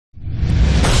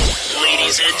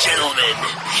Ladies and gentlemen,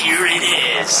 here it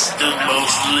is, the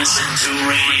most listened to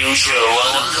radio show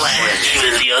on the planet.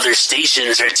 Even the other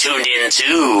stations are tuned in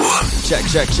too.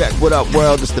 Check. What up,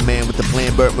 world? It's the man with the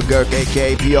plan, Burt McGurk,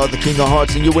 aka PR, the King of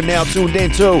Hearts, and you are now tuned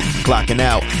in to Clocking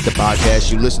Out, the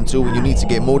podcast you listen to when you need to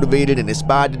get motivated and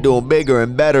inspired to do bigger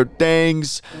and better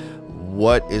things.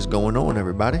 What is going on,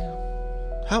 everybody?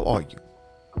 How are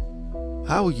you?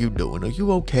 How are you doing? Are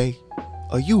you okay?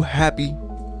 Are you happy?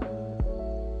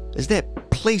 Is that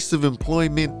place of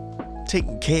employment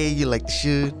taking care of you like they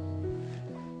should?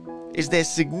 Is that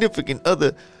significant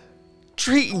other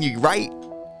treating you right?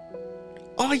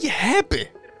 Are you happy?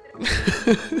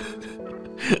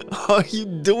 Are you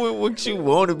doing what you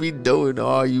want to be doing? Or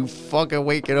are you fucking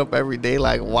waking up every day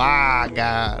like, why,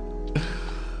 God?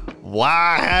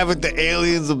 Why haven't the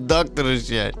aliens abducted us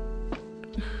yet?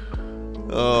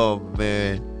 Oh,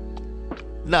 man.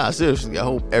 Nah, seriously, I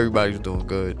hope everybody's doing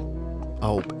good. I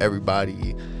hope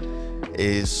everybody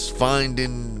is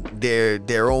finding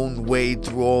their own way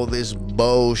through all this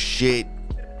bullshit.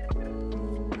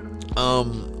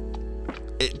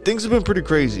 Things have been pretty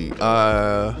crazy. Things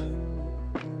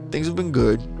have been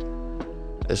good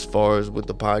as far as with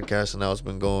the podcast and how it's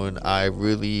been going. I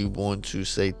really want to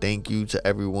say thank you to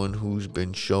everyone who's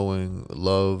been showing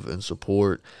love and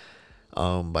support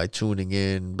by tuning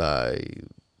in, by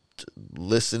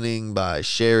listening, by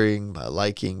sharing, by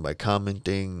liking, by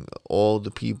commenting. All the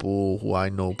people who I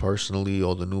know personally,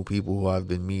 all the new people who I've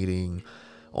been meeting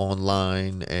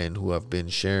online and who have been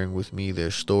sharing with me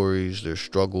their stories, their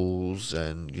struggles,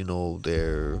 and you know,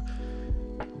 their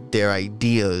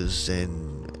ideas,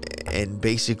 and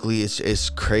basically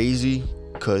it's crazy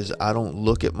because I don't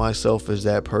look at myself as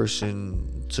that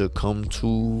person to come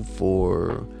to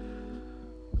for,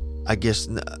 I guess,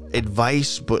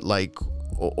 advice, but like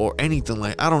or anything,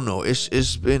 like, I don't know.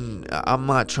 It's been, I'm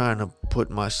not trying to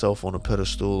put myself on a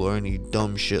pedestal or any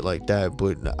dumb shit like that,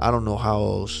 but I don't know how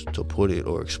else to put it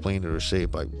or explain it or say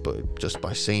it, but just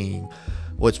by saying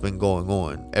what's been going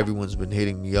on. Everyone's been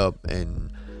hitting me up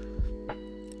and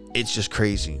it's just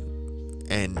crazy,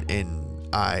 and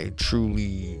I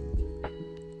truly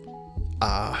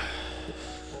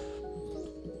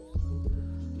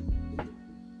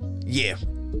yeah,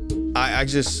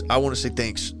 I want to say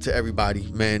thanks to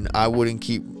everybody, man. I wouldn't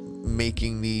keep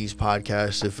making these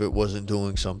podcasts if it wasn't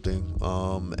doing something.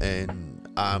 And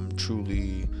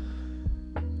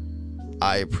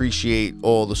I appreciate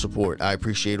all the support. I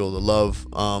appreciate all the love.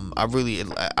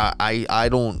 I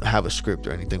don't have a script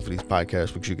or anything for these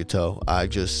podcasts, which you could tell. I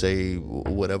just say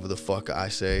whatever the fuck I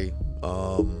say.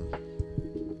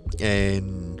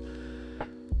 And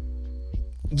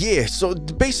yeah, so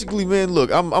basically, man, look,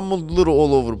 I'm a little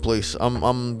all over the place.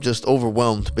 I'm just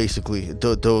overwhelmed, basically.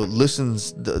 The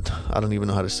listens, I don't even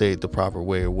know how to say it the proper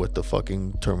way or what the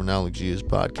fucking terminology is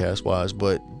podcast wise,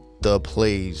 but the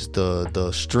plays,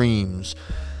 the streams,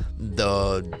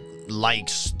 the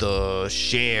likes, the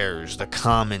shares, the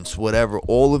comments, whatever,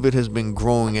 all of it has been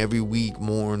growing every week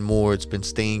more and more. It's been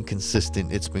staying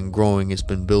consistent. It's been growing. It's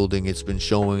been building. It's been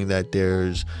showing that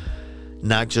there's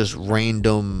not just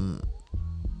random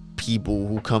people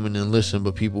who come in and listen,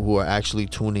 but people who are actually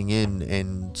tuning in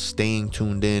and staying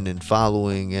tuned in and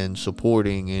following and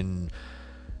supporting. And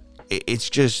it's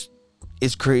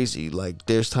crazy. Like,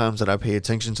 there's times that I pay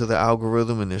attention to the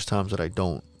algorithm and there's times that I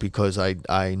don't, because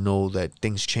I know that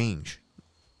things change,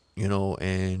 you know,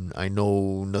 and I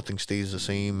know nothing stays the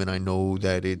same, and I know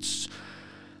that it's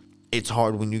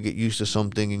hard when you get used to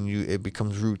something and it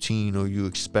becomes routine, or you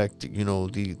expect, you know,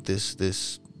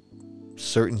 this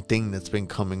certain thing that's been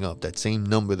coming up, that same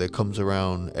number that comes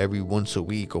around every once a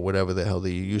week or whatever the hell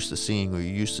that you're used to seeing, or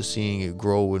you're used to seeing it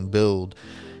grow and build,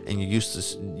 and you're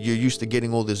used to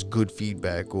getting all this good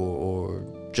feedback or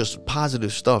just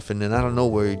positive stuff, and then out of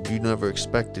nowhere you never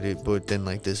expected it, but then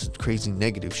like this crazy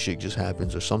negative shit just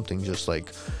happens, or something just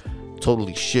like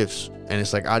totally shifts, and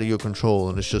it's like out of your control,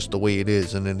 and it's just the way it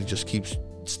is, and then it just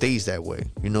stays that way,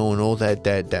 you know, and all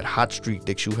that hot streak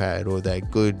that you had, or that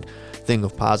good thing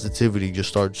of positivity just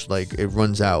starts, like, it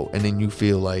runs out, and then you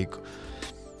feel like,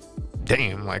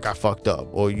 damn, like I fucked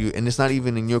up, and it's not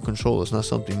even in your control. It's not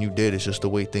something you did. It's just the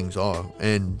way things are.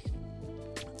 And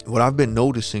what I've been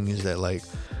noticing is that, like,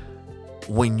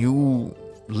 when you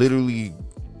literally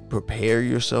prepare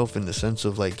yourself in the sense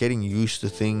of like getting used to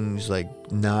things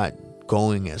like not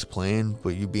going as planned,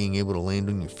 but you being able to land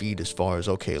on your feet as far as,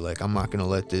 okay, like, I'm not gonna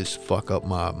let this fuck up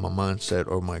my mindset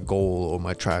or my goal or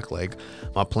my track. Like,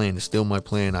 my plan is still my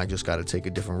plan. I just gotta take a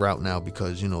different route now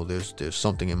because, you know, there's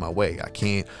something in my way. I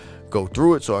can't go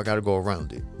through it, so I gotta go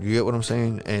around it. You get what I'm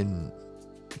saying? And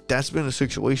that's been a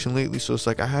situation lately. So it's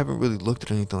like I haven't really looked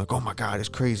at anything like, oh my God, it's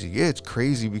crazy. Yeah, it's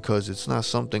crazy because it's not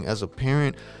something, as a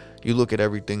parent, you look at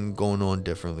everything going on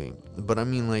differently. But I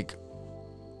mean, like,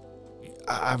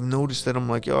 I've noticed that I'm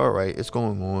like, yo, all right, it's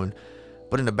going on.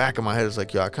 But in the back of my head, it's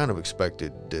like, yo, I kind of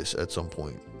expected this at some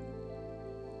point.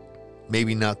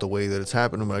 Maybe not the way that it's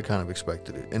happening, but I kind of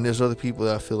expected it. And there's other people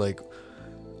that I feel like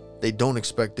they don't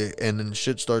expect it, and then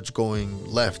shit starts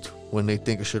going left when they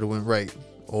think it should have went right,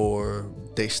 or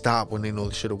they stop when they know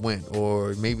they should have went,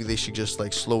 or maybe they should just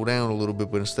like slow down a little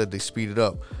bit, but instead they speed it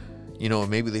up. You know,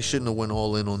 maybe they shouldn't have went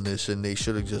all in on this, and they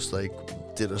should have just like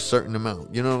did a certain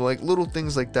amount. You know, like little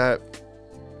things like that.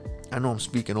 I know I'm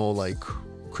speaking all like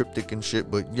cryptic and shit,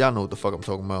 but y'all know what the fuck I'm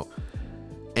talking about.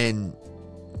 And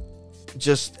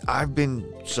just, I've been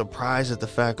surprised at the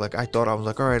fact, like, I thought I was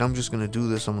like, all right, I'm just gonna do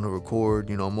this, I'm gonna record,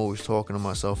 you know, I'm always talking to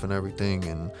myself and everything,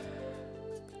 and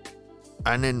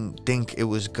I didn't think it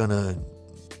was gonna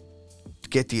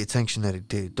get the attention that it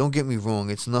did. Don't get me wrong,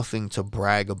 it's nothing to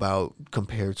brag about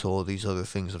compared to all these other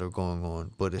things that are going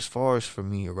on, but as far as for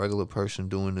me, a regular person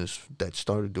doing this, that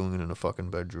started doing it in a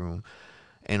fucking bedroom,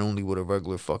 and only with a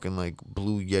regular fucking like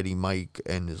Blue Yeti mic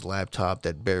and his laptop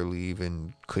that barely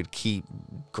even could keep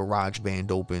GarageBand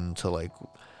open, to like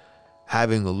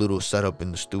having a little setup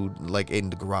in the studio, like in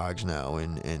the garage now,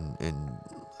 and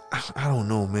I don't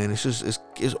know, man, it's just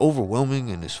it's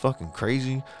overwhelming and it's fucking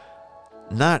crazy.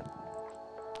 Not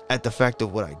at the fact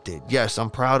of what I did. Yes, I'm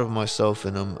proud of myself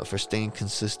and I'm for staying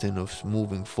consistent, of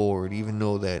moving forward, even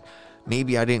though that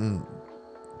maybe I didn't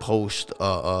post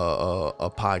a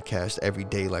podcast every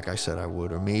day like I said I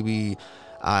would, or maybe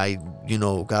I, you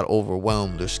know, got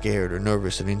overwhelmed or scared or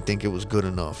nervous and didn't think it was good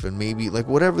enough, and maybe like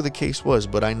whatever the case was,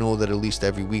 but I know that at least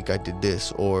every week I did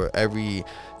this, or every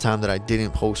time that I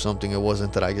didn't post something, it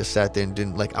wasn't that I just sat there and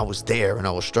didn't, like, I was there and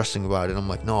I was stressing about it. I'm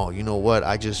like, no, you know what,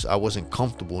 I wasn't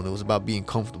comfortable, and it was about being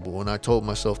comfortable, and I told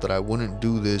myself that I wouldn't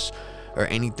do this or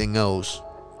anything else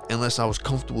unless I was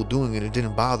comfortable doing it. It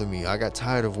didn't bother me. I got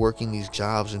tired of working these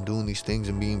jobs and doing these things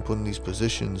and being put in these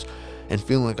positions and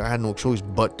feeling like I had no choice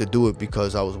but to do it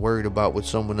because I was worried about what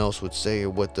someone else would say or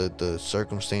what the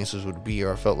circumstances would be,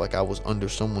 or I felt like I was under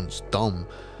someone's thumb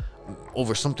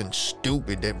over something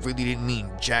stupid that really didn't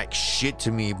mean jack shit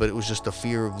to me, but it was just the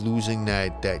fear of losing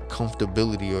that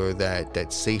comfortability or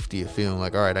that safety of feeling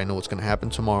like, all right, I know what's going to happen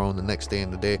tomorrow and the next day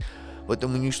and the day. But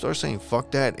then when you start saying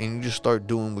fuck that and you just start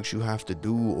doing what you have to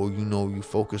do, or you know, you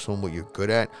focus on what you're good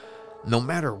at, no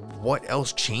matter what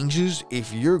else changes,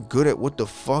 if you're good at what the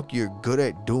fuck you're good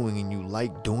at doing and you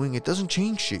like doing, it doesn't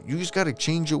change shit. You just got to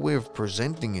change your way of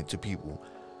presenting it to people.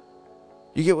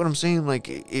 You get what I'm saying? Like,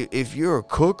 if you're a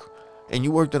cook and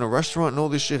you worked in a restaurant and all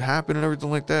this shit happened and everything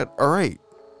like that, all right,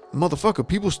 motherfucker,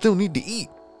 people still need to eat.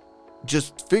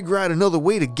 Just figure out another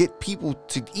way to get people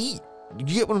to eat. You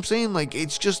get what I'm saying? Like,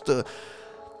 it's just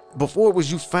before it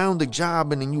was you found a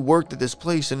job and then you worked at this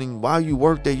place, and then while you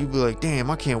worked there, you'd be like,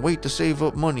 damn, I can't wait to save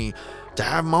up money to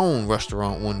have my own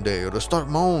restaurant one day or to start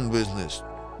my own business.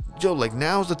 Yo, like,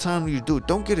 now's the time you do it.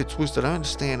 Don't get it twisted. I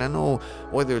understand. I know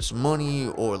whether it's money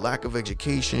or lack of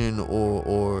education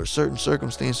or certain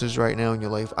circumstances right now in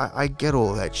your life, I get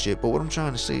all that shit. But what I'm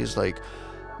trying to say is, like,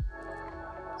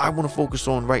 I want to focus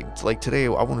on, right, like today,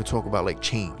 I want to talk about, like,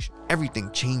 change.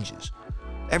 Everything changes.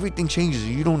 Everything changes.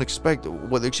 You don't expect,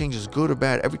 whether it changes good or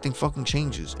bad, everything fucking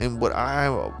changes. And what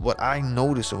I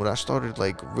noticed and what I started,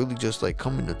 like, really just, like,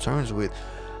 coming to terms with,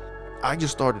 I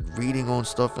just started reading on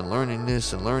stuff and learning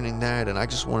this and learning that, and I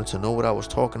just wanted to know what I was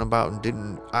talking about,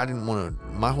 and I didn't want to,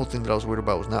 my whole thing that I was worried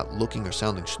about was not looking or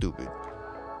sounding stupid.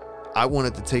 I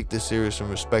wanted to take this serious and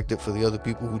respect it for the other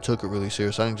people who took it really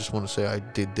serious. I didn't just want to say I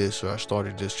did this or I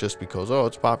started this just because, oh,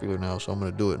 it's popular now, so I'm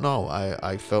going to do it. No,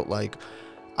 I felt like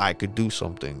I could do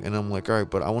something, and I'm like, all right,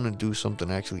 but I want to do something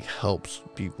that actually helps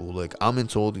people. Like, I'm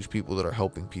into all these people that are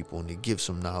helping people, and they give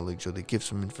some knowledge, or they give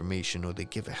some information, or they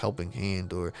give a helping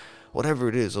hand, or whatever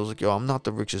it is. I was like, yo, I'm not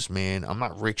the richest man. I'm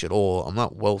not rich at all. I'm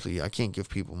not wealthy. I can't give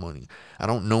people money. I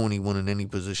don't know anyone in any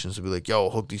positions to be like, yo,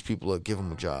 hook these people up, give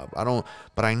them a job. I don't,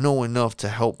 but I know enough to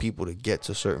help people to get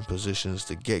to certain positions,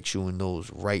 to get you in those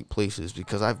right places,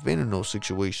 because I've been in those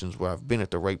situations where I've been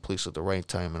at the right place at the right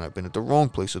time, and I've been at the wrong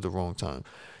place at the wrong time.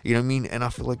 You know what I mean? And I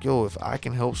feel like, yo, if I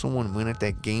can help someone win at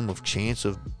that game of chance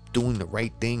of doing the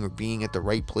right thing or being at the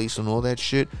right place and all that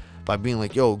shit, by being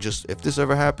like, yo, just if this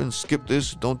ever happens, skip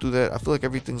this, don't do that. I feel like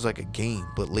everything's like a game,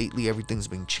 but lately everything's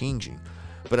been changing.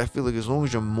 But I feel like as long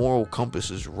as your moral compass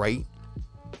is right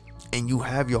and you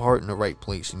have your heart in the right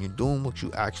place and you're doing what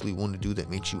you actually want to do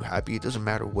that makes you happy, it doesn't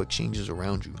matter what changes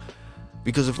around you.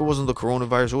 Because if it wasn't the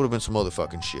coronavirus, it would have been some other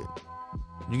fucking shit.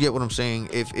 You get what I'm saying?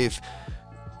 If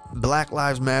Black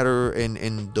Lives Matter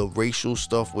and the racial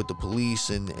stuff with the police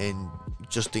and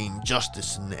just the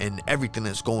injustice and everything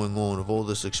that's going on, of all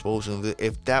this explosion,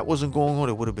 if that wasn't going on,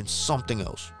 it would have been something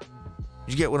else.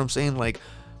 You get what I'm saying? Like,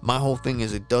 my whole thing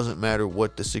is, it doesn't matter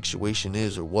what the situation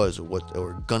is or was or what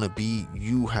or gonna be.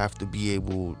 You have to be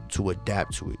able to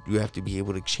adapt to it. You have to be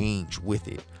able to change with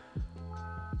it.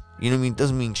 You know what I mean? It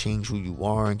doesn't mean change who you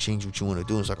are and change what you want to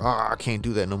do. It's like, I can't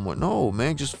do that no more. No,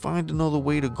 man, just find another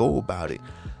way to go about it.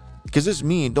 Because it's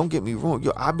me, and don't get me wrong.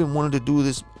 Yo, I've been wanting to do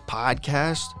this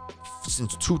podcast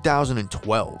since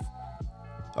 2012.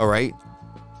 All right?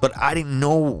 But I didn't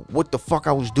know what the fuck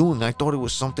I was doing. I thought it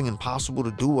was something impossible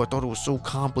to do. I thought it was so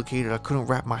complicated. I couldn't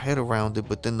wrap my head around it.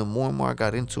 But then the more and more I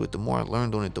got into it, the more I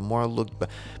learned on it, the more I looked back.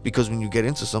 Because when you get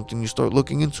into something, you start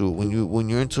looking into it. When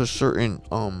you're into a certain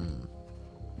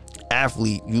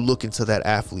athlete, you look into that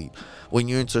athlete. When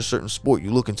you're into a certain sport,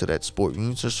 you look into that sport. When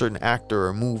you're into a certain actor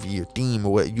or movie or theme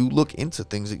or what, you look into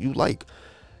things that you like.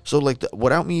 So like,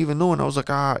 without me even knowing, I was like,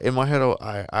 in my head,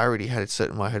 I already had it set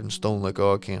in my head in stone, like,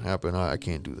 it can't happen. I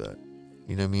can't do that.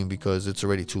 You know what I mean? Because it's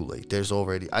already too late.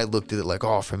 I looked at it like,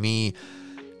 for me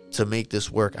to make this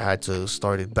work, I had to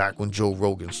start it back when Joe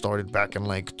Rogan started back in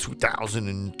like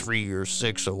 2003 or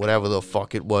 6 or whatever the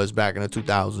fuck it was back in the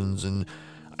 2000s. And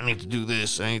I need to do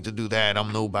this, I need to do that, and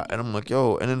I'm like,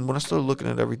 yo. And then when I started looking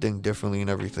at everything differently and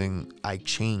everything, I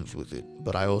changed with it.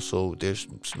 But there's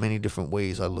many different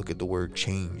ways I look at the word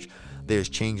change. There's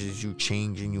changes, you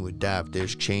change and you adapt.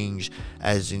 There's change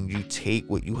as in you take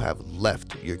what you have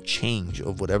left, your change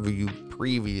of whatever you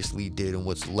previously did and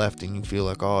what's left, and you feel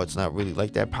like, it's not really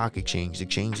like that pocket change, the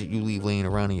change that you leave laying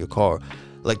around in your car.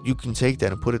 Like, you can take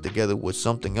that and put it together with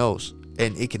something else,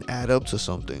 and it can add up to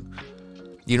something.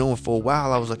 You know, and for a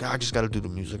while I was like, I just gotta do the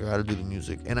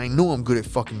music. And I know I'm good at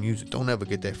fucking music. Don't ever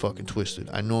get that fucking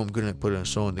twisted. I know I'm good at putting a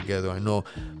song together. I know.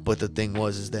 But the thing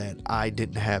is that I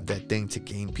didn't have that thing to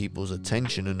gain people's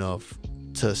attention enough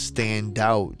to stand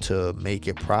out, to make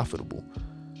it profitable.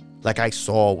 Like, I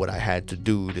saw what I had to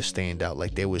do to stand out.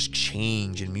 Like, there was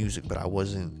change in music, but I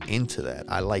wasn't into that.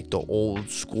 I like the old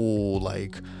school,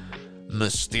 like,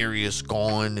 mysterious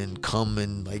gone and come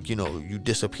and, like, you know, you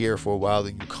disappear for a while,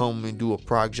 then you come and do a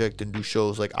project and do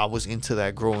shows. Like, I was into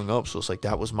that growing up, so it's like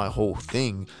that was my whole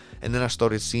thing. And then I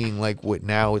started seeing, like, what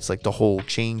now it's like the whole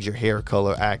change your hair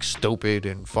color, act stupid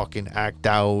and fucking act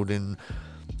out and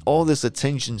all this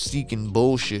attention seeking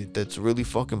bullshit that's really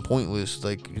fucking pointless.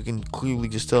 Like, you can clearly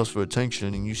just tell it's for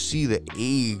attention, and you see the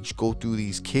age go through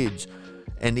these kids.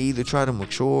 And they either try to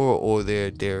mature, or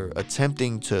they're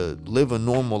attempting to live a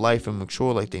normal life and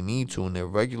mature like they need to in their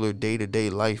regular day-to-day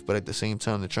life, but at the same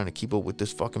time they're trying to keep up with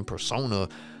this fucking persona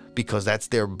because that's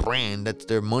their brand, that's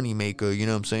their money maker, you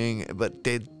know what I'm saying? But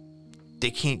they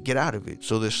can't get out of it.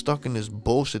 So they're stuck in this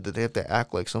bullshit that they have to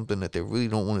act like something that they really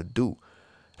don't want to do.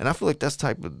 And I feel like that's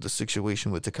type of the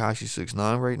situation with Tekashi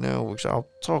 6ix9ine right now, which I'll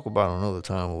talk about another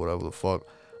time or whatever the fuck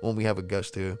when we have a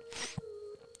guest here.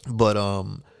 But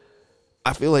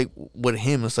I feel like with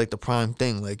him, it's like the prime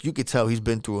thing. Like, you could tell he's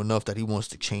been through enough that he wants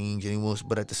to change, and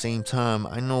but at the same time,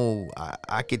 I know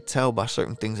I could tell by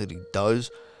certain things that he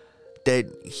does that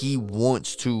he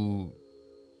wants to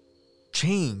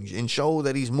change and show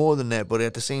that he's more than that. But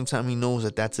at the same time, he knows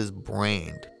that that's his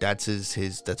brand. That's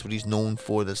that's what he's known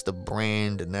for. That's the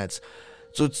brand, and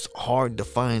so it's hard to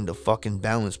find a fucking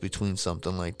balance between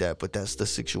something like that. But that's the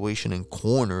situation and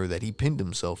corner that he pinned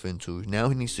himself into. Now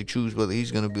he needs to choose whether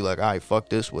he's going to be like, all right, fuck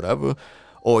this, whatever,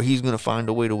 or he's going to find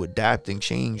a way to adapt and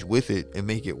change with it and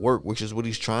make it work, which is what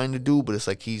he's trying to do. But it's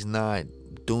like he's not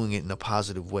doing it in a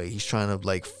positive way. He's trying to,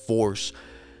 like, force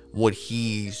what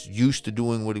he's used to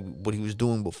doing, what he was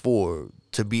doing before,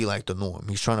 to be like the norm.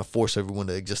 He's trying to force everyone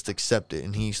to just accept it,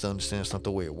 and he needs to understand it's not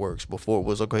the way it works. Before it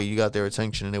was, okay, you got their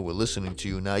attention and they were listening to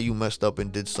you. Now you messed up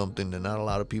and did something that not a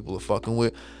lot of people are fucking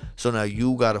with. So now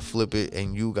you gotta flip it,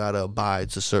 and you gotta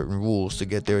abide to certain rules to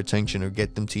get their attention or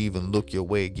get them to even look your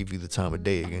way, give you the time of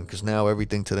day again. Because now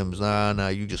everything to them is, nah,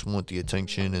 you just want the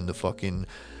attention and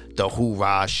the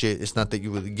hoorah shit. It's not that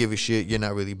you really give a shit. You're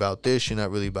not really about this, you're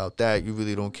not really about that, you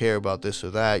really don't care about this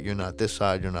or that, you're not this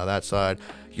side, you're not that side,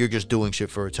 you're just doing shit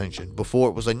for attention. Before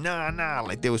it was like, nah,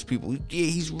 like there was people, yeah,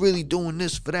 he's really doing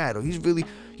this for that, or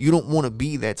you don't want to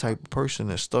be that type of person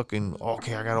that's stuck in,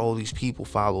 okay, I got all these people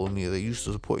following me, they're used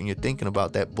to supporting you, thinking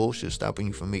about that bullshit, stopping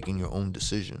you from making your own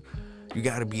decision. You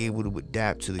got to be able to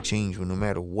adapt to the change, no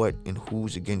matter what and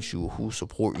who's against you or who's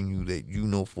supporting you, that you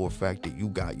know for a fact that you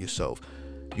got yourself.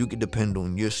 You can depend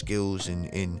on your skills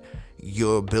and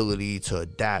your ability to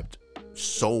adapt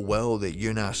so well that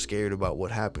you're not scared about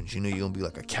what happens. You know, you're going to be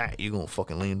like a cat. You're going to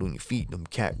fucking land on your feet, them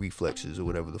cat reflexes or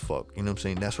whatever the fuck. You know what I'm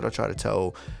saying? That's what I try to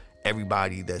tell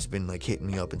everybody that's been like hitting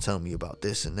me up and telling me about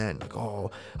this and that, and like,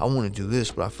 oh, I want to do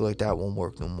this, but I feel like that won't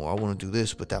work no more. I want to do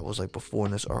this, but that was like before,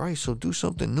 and that's all right. So do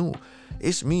something new.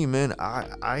 It's me, man.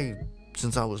 I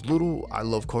since I was little, I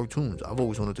love cartoons. I've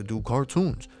always wanted to do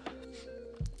cartoons.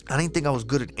 I didn't think I was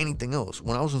good at anything else.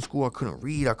 When I was in school, I couldn't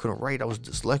read, I couldn't write, I was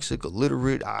dyslexic,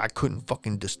 illiterate, I couldn't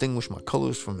fucking distinguish my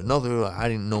colors from another, I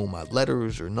didn't know my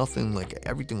letters or nothing, like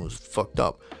everything was fucked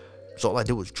up. So all I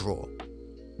did was draw.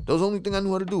 That was the only thing I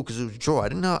knew how to do, because it was draw.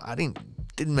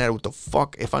 Didn't matter what the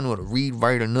fuck, if I knew how to read,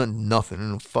 write, or nothing,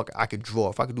 and fuck, I could draw.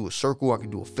 If I could do a circle, I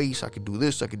could do a face, I could do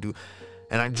this,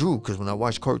 and I drew, because when I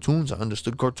watched cartoons, I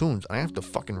understood cartoons. I didn't have to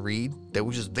fucking read. They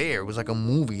were just there. It was like a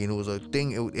movie, and it was a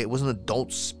thing. It wasn't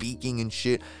adults speaking and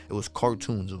shit. It was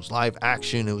cartoons. It was live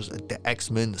action. It was the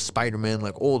X-Men, the Spider-Man,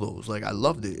 like all those. Like, I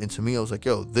loved it. And to me, I was like,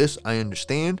 yo, this I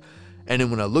understand. And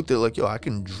then when I looked at it, like, yo, I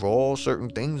can draw certain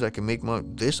things. I can make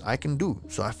this I can do.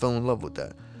 So I fell in love with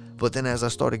that. But then as I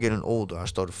started getting older, I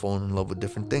started falling in love with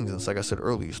different things. And it's like I said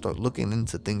earlier, you start looking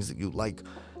into things that you like.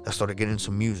 I started getting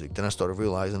into music. Then I started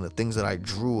realizing the things that I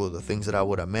drew, or the things that I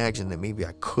would imagine that maybe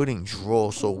I couldn't draw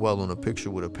so well on a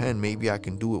picture with a pen, maybe I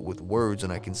can do it with words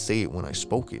and I can say it when I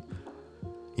spoke it.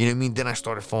 You know what I mean? Then I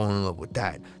started falling in love with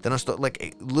that. Then I started,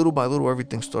 like, little by little,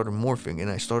 everything started morphing, and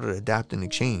I started adapting to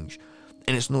change.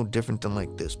 And it's no different than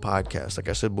like this podcast. Like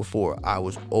I said before, I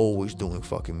was always doing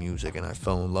fucking music, and I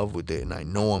fell in love with it, and I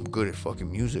know I'm good at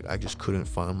fucking music. I just couldn't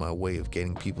find my way of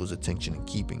getting people's attention and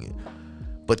keeping it.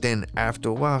 But then after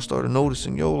a while, I started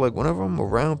noticing, yo, like whenever I'm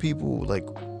around people, like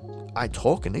I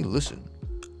talk and they listen.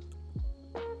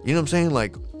 You know what I'm saying?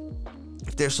 Like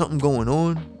if there's something going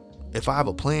on, if I have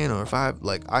a plan, or if I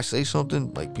say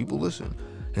something, like people listen.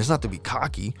 And it's not to be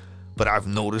cocky, but I've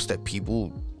noticed that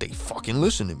people, they fucking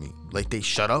listen to me. Like they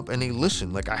shut up and they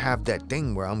listen. Like I have that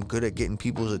thing where I'm good at getting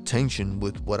people's attention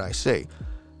with what I say.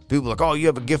 People are like, oh, you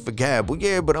have a gift for gab. Well,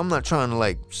 yeah, but I'm not trying to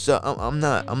like sell. I'm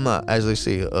not, as they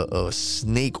say, a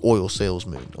snake oil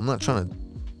salesman. I'm not trying to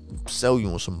sell you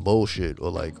on some bullshit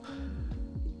or like,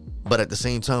 but at the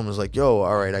same time, it's like, yo,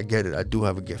 all right, I get it. I do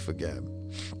have a gift for gab.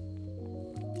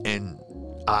 And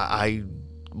I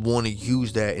want to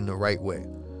use that in the right way.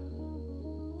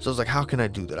 So I was like, how can I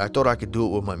do that? I thought I could do it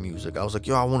with my music. I was like,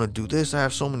 yo, I want to do this. I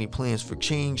have so many plans for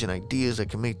change and ideas that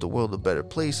can make the world a better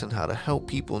place, and how to help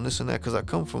people and this and that. Because I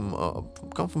come from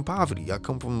poverty. I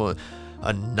come from a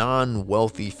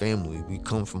non-wealthy family. We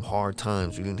come from hard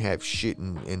times. We didn't have shit,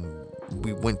 and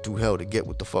we went through hell to get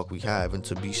what the fuck we have, and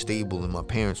to be stable. And my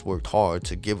parents worked hard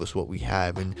to give us what we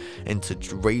have, and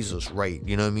to raise us right,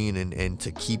 you know what I mean, and to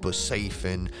keep us safe,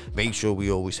 and make sure we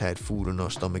always had food in our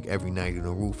stomach every night, and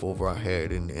a roof over our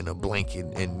head, and a blanket,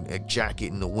 and a jacket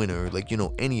in the winter, like, you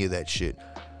know, any of that shit.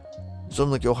 So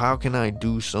I'm like, yo, how can I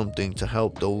do something to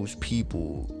help those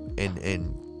people,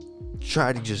 and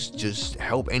try to just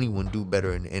help anyone do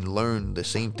better, and learn the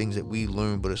same things that we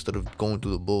learn, but instead of going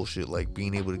through the bullshit, like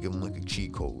being able to give them like a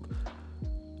cheat code.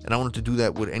 And I wanted to do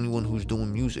that with anyone who's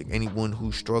doing music, anyone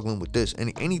who's struggling with this,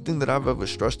 and anything that I've ever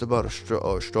stressed about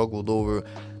or struggled over,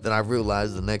 that I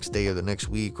realized the next day or the next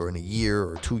week or in a year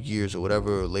or 2 years or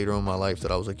whatever, or later in my life,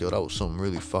 that I was like, yo, that was something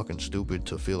really fucking stupid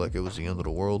to feel like it was the end of the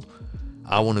world.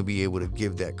 I want to be able to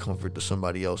give that comfort to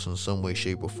somebody else in some way,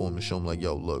 shape, or form, and show them like,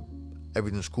 yo, look,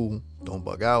 everything's cool, don't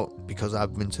bug out, because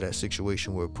I've been to that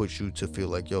situation where it puts you to feel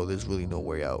like, yo, there's really no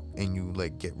way out, and you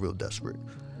like get real desperate.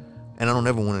 And I don't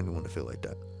ever want anyone to feel like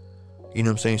that. You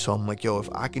know what I'm saying? So I'm like, yo, if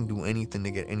I can do anything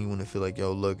to get anyone to feel like,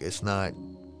 yo, look, it's not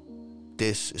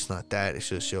this, it's not that, it's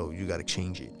just, yo, you gotta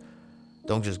change it.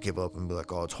 Don't just give up and be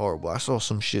like, oh, it's horrible. I saw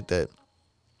some shit that,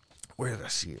 where did I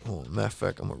see it? Hold on, matter of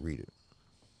fact, I'm gonna read it.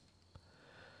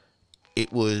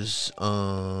 It was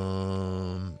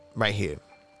right here.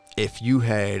 If you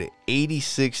had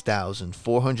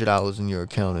 $86,400 in your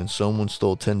account and someone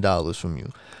stole $10 from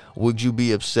you, would you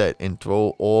be upset and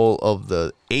throw all of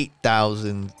the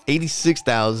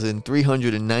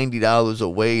 $86,390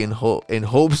 away in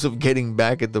hopes of getting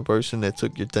back at the person that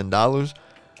took your $10,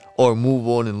 or move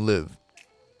on and live?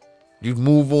 You'd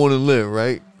move on and live,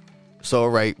 right? So,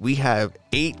 right, we have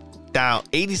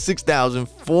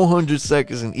 86,400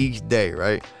 seconds in each day,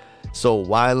 right? So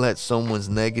why let someone's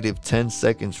negative 10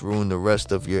 seconds ruin the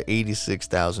rest of your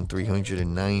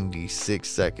 86,396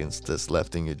 seconds that's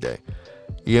left in your day?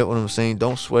 You get what I'm saying?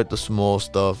 Don't sweat the small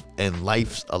stuff, and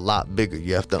life's a lot bigger.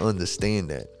 You have to understand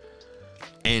that.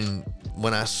 And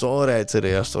when I saw that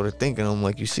today, I started thinking, I'm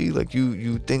like, you see, like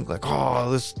you think like,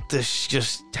 oh, this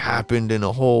just happened in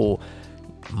a whole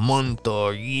month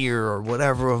or year or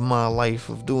whatever of my life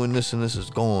of doing this, and this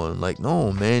is gone. Like,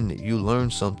 no, man, you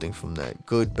learn something from that,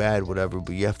 good, bad, whatever,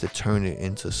 but you have to turn it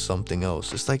into something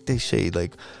else. It's like they say,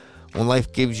 like, When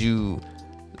life gives you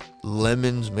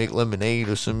lemons, make lemonade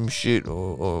or some shit,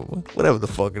 or whatever the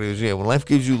fuck it is. Yeah, when life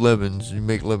gives you lemons, you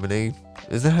make lemonade.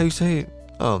 Is that how you say it?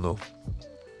 I don't know.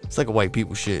 It's like a white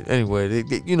people shit. Anyway,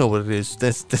 you know what it is.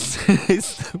 That's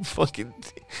it's the fucking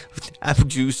apple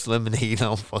juice, lemonade. I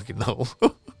don't fucking know.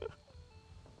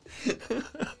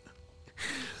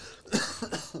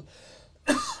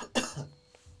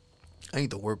 I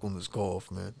need to work on this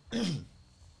cough, man.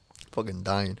 Fucking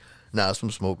dying. Nah, it's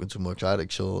from smoking too much. I had to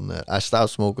chill on that. I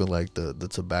stopped smoking like the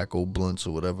tobacco blunts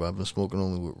or whatever. I've been smoking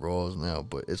only with raws now,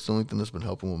 but it's the only thing that's been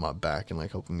helping with my back and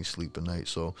like helping me sleep at night.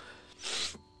 So,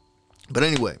 but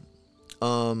anyway,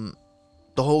 the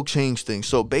whole change thing.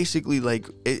 So basically, like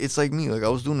it's like me. Like I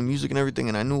was doing the music and everything,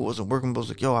 and I knew it wasn't working. But I was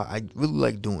like, yo, I really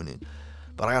like doing it,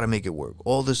 but I gotta make it work.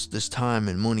 All this time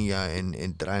and money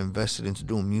and that I invested into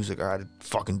doing music, I gotta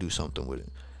fucking do something with it.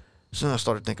 So then I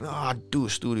started thinking, I'd do a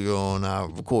studio and I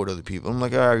record other people. I'm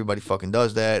like, everybody fucking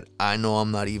does that. I know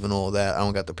I'm not even all that. I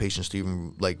don't got the patience to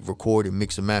even like record and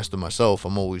mix and master myself.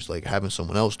 I'm always like having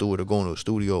someone else do it or going to a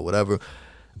studio or whatever.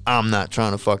 I'm not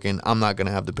going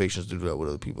to have the patience to do that with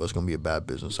other people. It's going to be a bad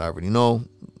business. I already know.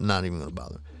 Not even going to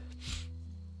bother.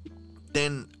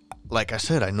 Then, like I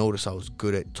said, I noticed I was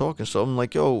good at talking. So I'm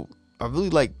like, yo, I really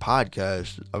like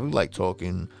podcasts. I really like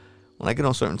talking. When I get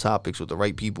on certain topics with the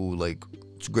right people, like,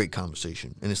 it's a great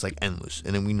conversation and it's like endless.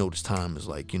 And then we notice time is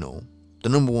like, you know, the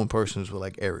number one person is with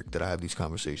like Eric that I have these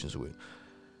conversations with.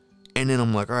 And then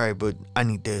I'm like, all right, but I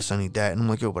need this, I need that. And I'm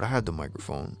like, yo, but I have the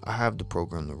microphone. I have the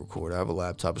program to record. I have a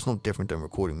laptop. It's no different than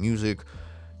recording music.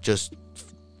 Just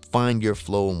find your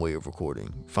flow and way of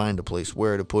recording. Find a place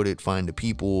where to put it. Find the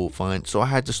people. So I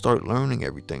had to start learning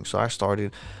everything. So I'm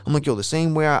like, yo, the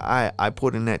same way I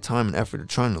put in that time and effort of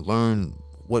trying to learn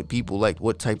what people like,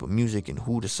 what type of music, and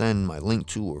who to send my link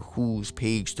to, or whose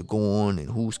page to go on, and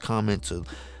whose comment to,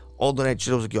 all of that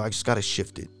shit. I was like, yo, I just gotta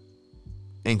shift it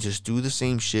and just do the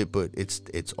same shit, but it's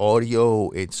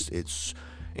audio, it's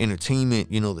entertainment,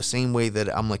 you know, the same way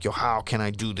that I'm like, yo, how can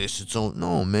I do this?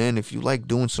 No, man, if you like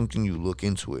doing something, you look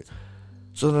into it.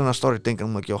 So then I started thinking,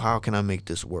 I'm like, yo, how can I make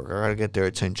this work? I gotta get their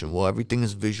attention. Well, everything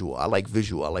is visual. I like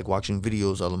visual. I like watching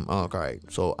videos. All right,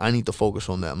 so I need to focus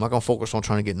on that. I'm not gonna focus on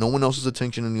trying to get no one else's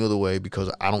attention any other way because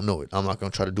I don't know it. I'm not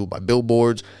gonna try to do it by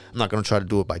billboards. I'm not gonna try to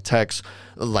do it by text,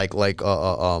 like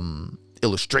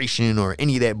illustration or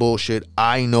any of that bullshit.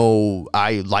 I know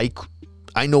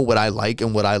what I like,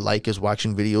 and what I like is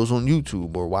watching videos on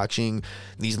YouTube or watching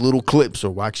these little clips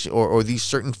or these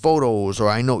certain photos, or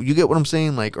I know, you get what I'm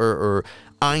saying? Like, or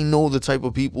I know the type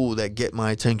of people that get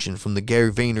my attention, from the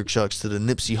Gary Vaynerchuks to the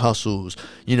Nipsey Hussles,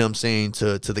 you know what I'm saying,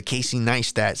 to the Casey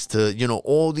Neistats, to, you know,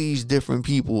 all these different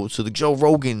people, to the Joe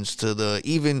Rogans, to the,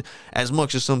 even as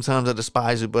much as sometimes I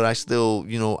despise it, but I still,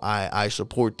 you know, I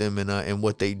support them and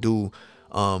what they do.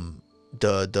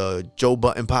 The Joe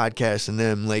Budden podcast and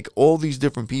them, like all these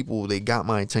different people, they got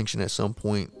my attention at some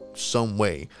point, some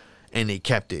way, and they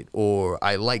kept it, or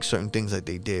I like certain things that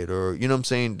they did, or, you know what I'm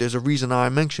saying, there's a reason I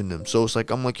mentioned them. So it's like,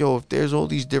 I'm like, yo, if there's all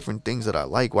these different things that I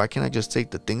like, why can't I just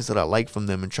take the things that I like from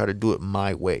them and try to do it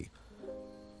my way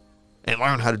and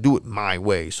learn how to do it my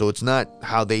way? So it's not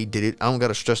how they did it. I don't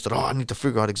gotta stress that, I need to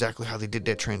figure out exactly how they did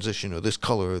that transition, or this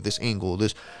color, or this angle, or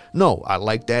this. No, I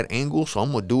like that angle, so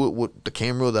I'm gonna do it with the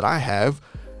camera that I have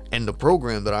and the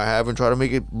program that I have, and try to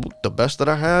make it look the best that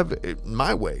I have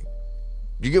my way.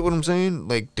 You get what I'm saying?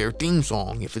 Like their theme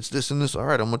song, if it's this and this, all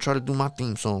right, I'm gonna try to do my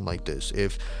theme song like this.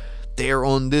 If they're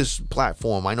on this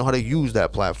platform, I know how to use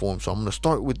that platform, so I'm gonna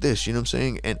start with this, you know what I'm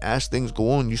saying? And as things go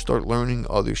on, you start learning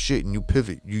other shit, and you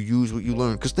pivot, you use what you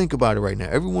learn. Because think about it right now,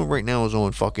 everyone right now is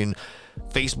on fucking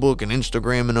Facebook and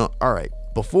Instagram and all right,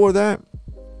 before that,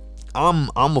 I'm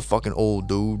a fucking old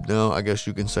dude now, I guess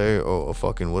you can say, or a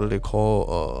fucking, what do they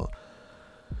call,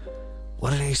 what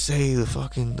do they say, the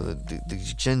fucking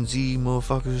the Gen Z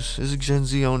motherfuckers? Is it Gen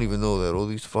Z? I don't even know that. All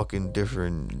these fucking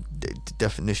different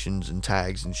definitions and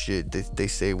tags and shit. They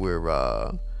say we're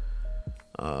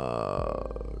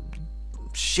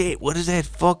shit. What is that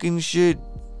fucking shit?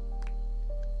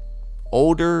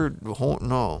 Older?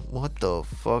 No. What the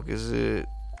fuck is it?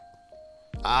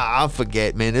 I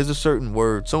forget, man. There's a certain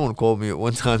word. Someone called me at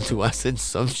one time too. I said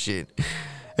some shit.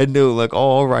 And they were like, oh,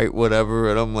 all right, whatever.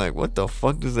 And I'm like, what the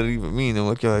fuck does that even mean? I'm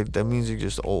like, yo, that means you're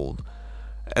just old.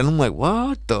 And I'm like,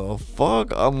 what the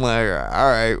fuck? I'm like,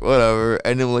 all right, whatever.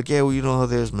 And then like, yeah, well, you know how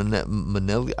there's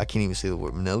Manelli. I can't even say the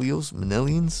word. Manellials?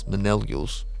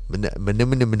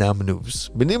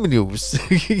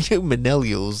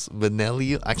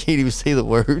 I can't even say the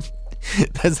word.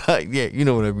 That's how, yeah, you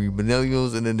know what I mean.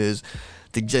 Manellials, and then there's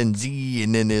the Gen Z,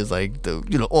 and then there's like the,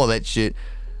 you know, all that shit.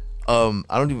 I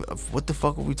don't even. What the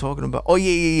fuck are we talking about? Oh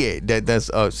yeah. That's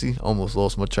see, almost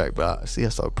lost my track, but I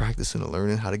started practicing and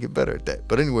learning how to get better at that.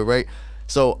 But anyway, right?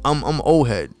 So I'm old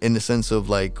head in the sense of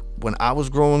like when I was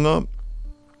growing up,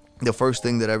 the first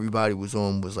thing that everybody was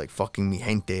on was like fucking Mi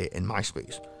Gente and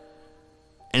MySpace.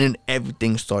 And then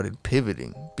everything started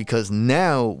pivoting because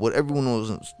now what everyone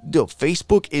knows,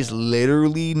 Facebook is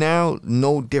literally now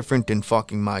no different than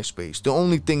fucking MySpace. The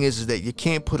only thing is that you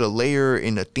can't put a layer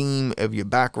in a theme of your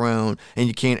background and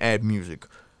you can't add music.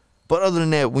 But other than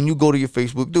that, when you go to your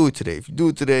Facebook, do it today. If you do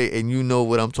it today and you know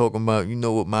what I'm talking about, you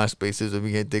know what MySpace is,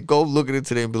 go look at it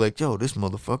today and be like, yo, this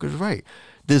motherfucker's right.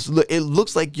 It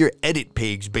looks like your edit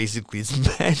page, basically.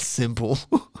 It's mad simple.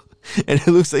 And it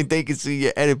looks like they can see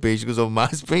your edit page because on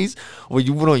MySpace, when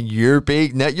you went on your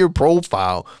page, not your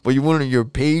profile, but you went on your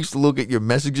page to look at your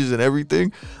messages and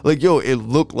everything, like, yo, it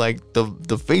looked like the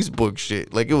Facebook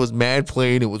shit. Like, it was mad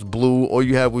plain, it was blue. All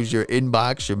you had was your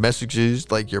inbox, your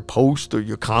messages, like your post or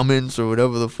your comments or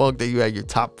whatever the fuck that you had, your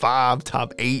top 5,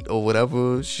 top 8 or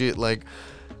whatever shit, like,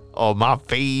 or my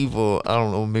fave, or I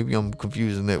don't know, maybe I'm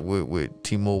confusing that with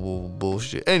T-Mobile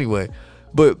bullshit. Anyway,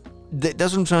 but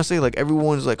that's what I'm trying to say. Like,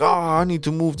 everyone's like, oh, I need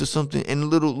to move to something. And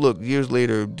look, years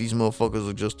later, these motherfuckers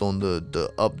are just on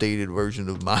the updated version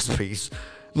of MySpace.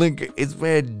 Like, it's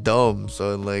very dumb.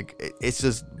 So, like, it's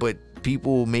just, but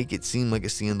people make it seem like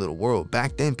it's the end of the world.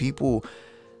 Back then,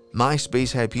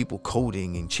 MySpace had people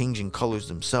coding and changing colors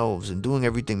themselves and doing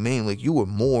everything, man. Like, you were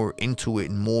more into it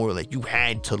and more like you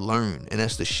had to learn. And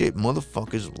that's the shit.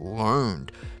 Motherfuckers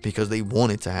learned because they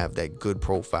wanted to have that good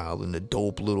profile and the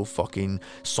dope little fucking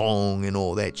song and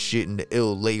all that shit and the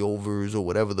ill layovers or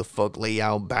whatever the fuck,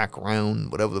 layout, background,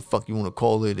 whatever the fuck you want to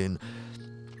call it. And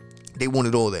they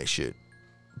wanted all that shit.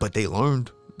 But they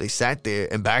learned. They sat there,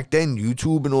 and back then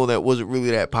YouTube and all that wasn't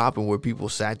really that popping where people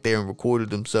sat there and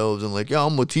recorded themselves and like, yo,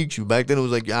 I'm gonna teach you. Back then it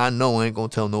was like, yeah, I know, I ain't gonna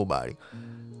tell nobody.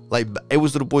 Like, it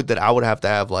was to the point that I would have to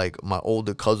have like my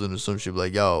older cousin or some shit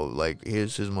like, yo, like,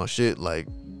 here's my shit, like,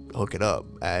 hook it up.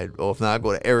 Or if not, I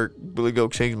go to Eric, Billy, go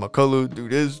change my color, do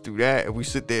this, do that, and we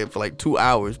sit there for like 2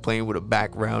 hours playing with a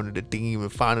background and the theme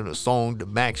and finding a song to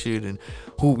match it and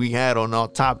who we had on our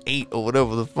top 8 or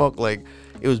whatever the fuck. Like,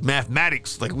 it was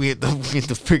mathematics. Like, we had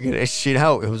to figure that shit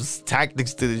out. It was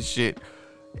tactics to this shit.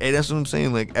 And that's what I'm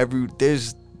saying. Like,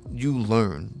 you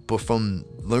learn. But from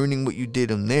learning what you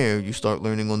did on there, you start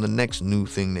learning on the next new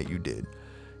thing that you did.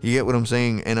 You get what I'm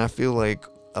saying? And I feel like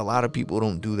a lot of people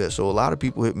don't do that. So a lot of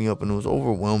people hit me up and it was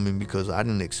overwhelming because I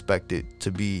didn't expect it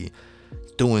to be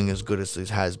doing as good as it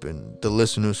has been. The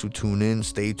listeners who tune in,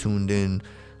 stay tuned in.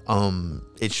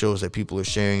 It shows that people are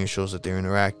sharing. It shows that they're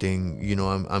interacting. You know,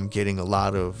 I'm getting a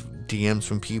lot of DMs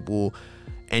from people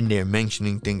and they're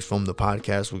mentioning things from the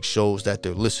podcast, which shows that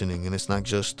they're listening. And it's not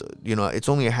just, you know, it's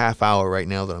only a half hour right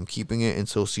now that I'm keeping it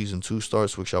until season 2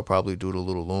 starts, which I'll probably do it a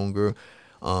little longer,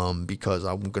 because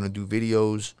I'm going to do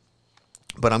videos,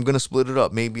 but I'm going to split it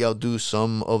up. Maybe I'll do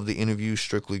some of the interviews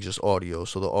strictly just audio,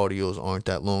 so the audios aren't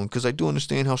that long, because I do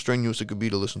understand how strenuous it could be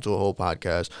to listen to a whole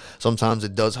podcast. Sometimes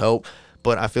it does help.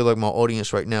 But I feel like my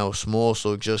audience right now is small,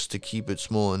 so just to keep it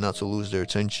small and not to lose their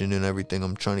attention and everything,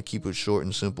 I'm trying to keep it short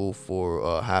and simple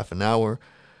for half an hour.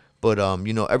 But,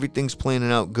 you know, everything's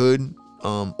planning out good.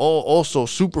 Also,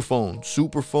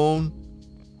 Superphone,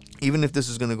 even if this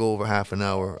is going to go over half an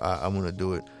hour, I'm going to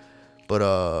do it.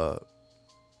 But,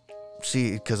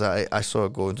 see, because I saw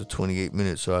it go into 28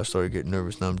 minutes, so I started getting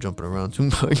nervous. Now I'm jumping around too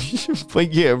much.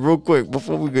 But, yeah, real quick,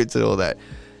 before we get to all that,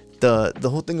 the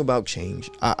whole thing about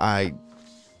change,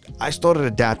 I started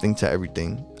adapting to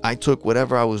everything. I took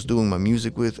whatever I was doing my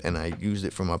music with and I used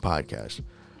it for my podcast.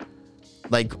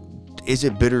 Like, is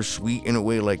it bittersweet in a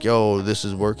way? Like, yo, this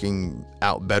is working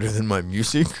out better than my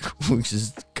music, which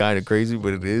is kind of crazy,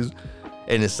 but it is,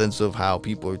 in a sense of how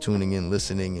people are tuning in,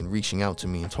 listening, and reaching out to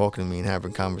me and talking to me and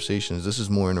having conversations. This is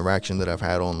more interaction that I've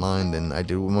had online than I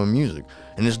did with my music,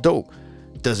 and it's dope.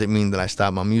 Does it mean that I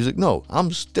stopped my music? No,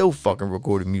 I'm still fucking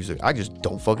recording music. I just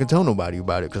don't fucking tell nobody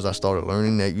about it because I started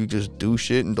learning that you just do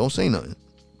shit and don't say nothing.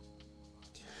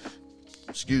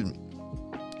 Excuse me.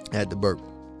 I had to burp.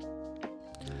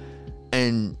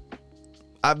 And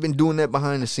I've been doing that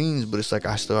behind the scenes, but it's like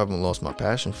I still haven't lost my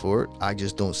passion for it. I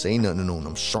just don't say nothing, and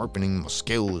I'm sharpening my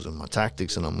skills and my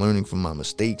tactics, and I'm learning from my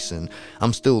mistakes, and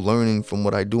I'm still learning from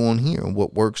what I do on here and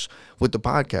what works with the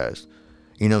podcast.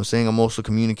 You know what I'm saying? I'm also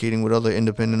communicating with other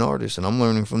independent artists, and I'm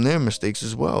learning from their mistakes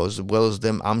as well as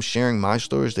them. I'm sharing my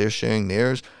stories, they're sharing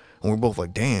theirs, and we're both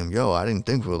like, damn, yo, I didn't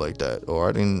think of it like that, or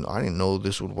I didn't know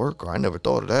this would work, or I never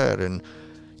thought of that. And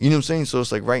you know what I'm saying? So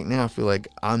it's like right now I feel like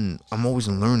I'm always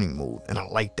in learning mode, and I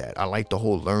like that. I like the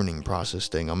whole learning process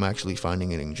thing. I'm actually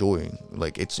finding it enjoying.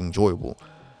 Like, it's enjoyable.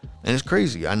 And it's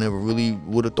crazy. I never really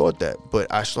would have thought that.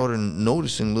 But I started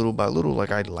noticing little by little,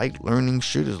 like, I like learning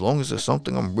shit as long as it's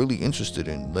something I'm really interested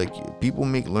in. Like, people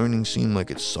make learning seem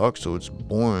like it sucks or it's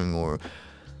boring, or,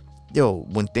 yo,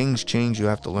 when things change, you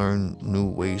have to learn new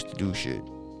ways to do shit. You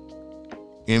know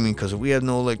what I mean? Because if we have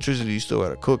no electricity, you still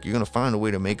gotta cook. You're gonna find a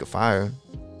way to make a fire.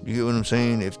 You get what I'm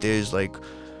saying? If there's, like,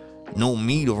 no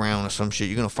meat around or some shit,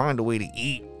 you're gonna find a way to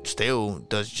eat. Still,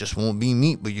 does just won't be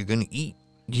meat, but you're gonna eat.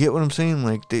 You get what I'm saying?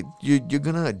 Like, you're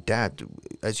gonna adapt.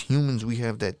 As humans, we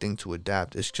have that thing to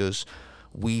adapt. It's just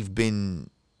we've been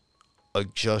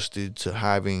adjusted to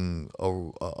having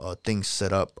a thing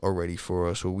set up already for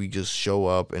us, where we just show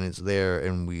up and it's there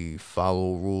and we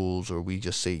follow rules, or we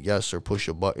just say yes or push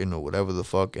a button or whatever the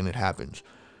fuck, and it happens.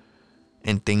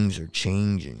 And things are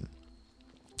changing.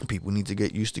 People need to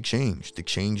get used to change. The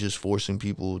change is forcing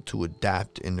people to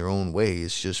adapt in their own way.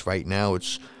 It's just right now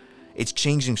it's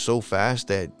changing so fast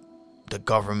that the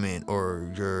government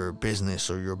or your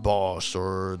business or your boss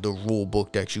or the rule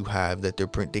book that you have that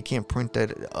they can't print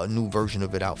that a new version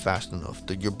of it out fast enough.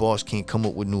 Your boss can't come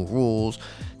up with new rules.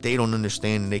 They don't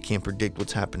understand and they can't predict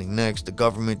what's happening next. The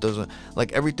government doesn't,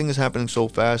 like, everything is happening so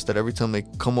fast that every time they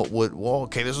come up with, well,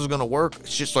 okay, this is gonna work,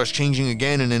 shit starts changing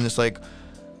again. And then it's like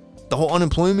the whole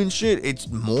unemployment shit, it's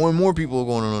more and more people are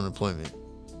going on unemployment.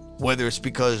 Whether it's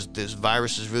because this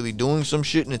virus is really doing some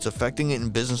shit and it's affecting it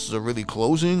and businesses are really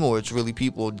closing, or it's really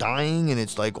people dying and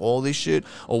it's like all this shit,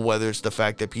 or whether it's the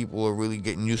fact that people are really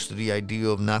getting used to the idea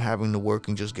of not having to work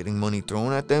and just getting money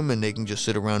thrown at them and they can just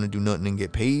sit around and do nothing and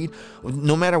get paid.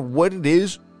 No matter what it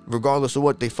is, regardless of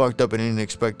what, they fucked up and didn't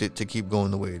expect it to keep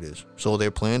going the way it is. So their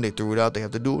plan, they threw it out, they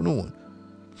have to do a new one.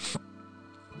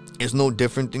 It's no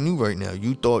different than you right now.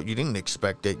 You thought, you didn't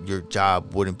expect that your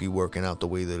job wouldn't be working out the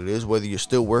way that it is. Whether you're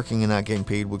still working and not getting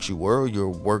paid what you were, or you're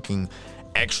working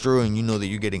extra and you know that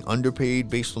you're getting underpaid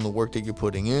based on the work that you're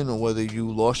putting in, or whether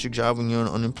you lost your job and you're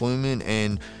on unemployment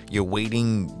and you're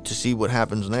waiting to see what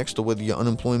happens next, or whether your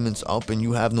unemployment's up and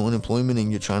you have no unemployment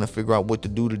and you're trying to figure out what to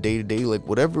do day to day, like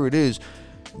whatever it is,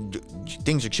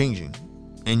 things are changing.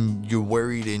 And you're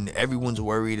worried and everyone's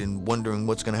worried and wondering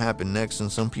what's going to happen next.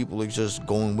 And some people are just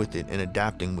going with it and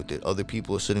adapting with it. Other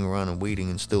people are sitting around and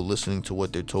waiting and still listening to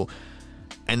what they're told.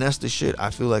 And that's the shit. I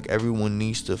feel like everyone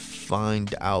needs to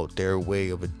find out their way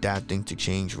of adapting to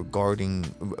change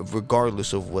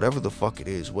regardless of whatever the fuck it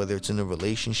is. Whether it's in a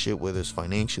relationship, whether it's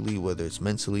financially, whether it's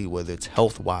mentally, whether it's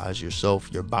health-wise, yourself,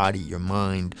 your body, your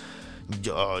mind,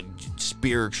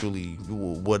 spiritually,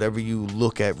 whatever you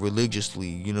look at religiously,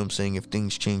 you know what I'm saying? If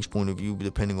things change point of view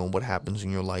depending on what happens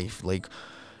in your life, like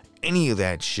any of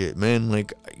that shit, man,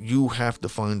 like you have to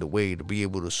find a way to be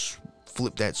able to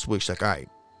flip that switch. Like, all right,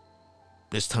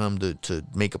 it's time to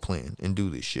make a plan and do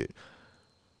this shit.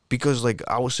 Because like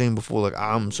I was saying before, like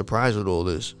I'm surprised with all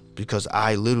this because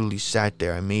I literally sat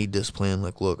there, I made this plan,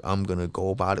 like, look, I'm gonna go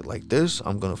about it like this,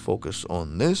 I'm gonna focus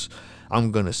on this,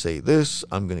 I'm gonna say this,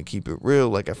 I'm gonna keep it real.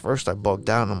 Like at first I bugged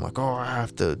out and I'm like, oh, I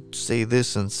have to say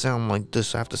this and sound like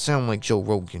this, I have to sound like Joe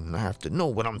Rogan, I have to know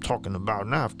what I'm talking about,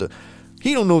 and I have to,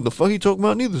 he don't know what the fuck he talking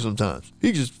about neither sometimes.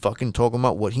 He just fucking talking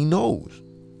about what he knows.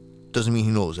 Doesn't mean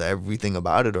he knows everything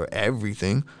about it or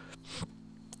everything,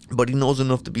 but he knows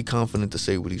enough to be confident to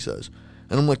say what he says.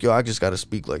 And I'm like, yo, I just gotta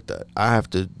speak like that. I have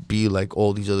to be like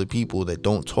all these other people that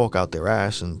don't talk out their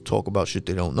ass and talk about shit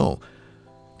they don't know.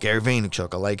 Gary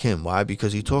Vaynerchuk, I like him. Why?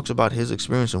 Because he talks about his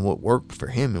experience and what worked for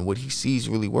him and what he sees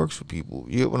really works for people.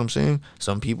 You get what I'm saying?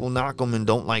 Some people knock him and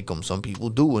don't like him. Some people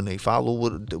do and they follow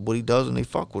what he does and they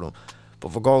fuck with him.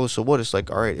 But regardless of what, it's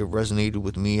like, all right, it resonated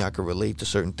with me. I could relate to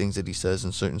certain things that he says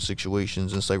in certain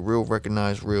situations. And it's like real,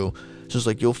 recognize real. So it's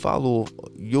like you'll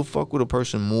fuck with a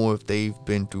person more if they've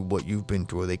been through what you've been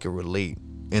through, or they can relate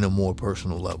in a more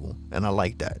personal level. And I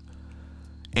like that.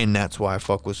 And that's why I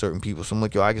fuck with certain people. So I'm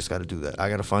like, yo, I just got to do that. I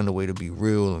got to find a way to be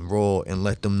real and raw and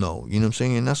let them know. You know what I'm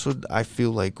saying? And that's what I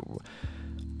feel like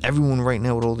everyone right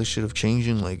now with all this shit of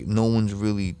changing, like no one's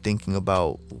really thinking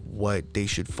about what they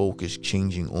should focus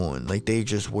changing on. Like they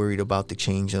just worried about the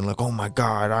change and like, oh my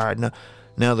God, all right.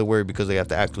 Now they're worried because they have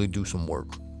to actually do some work.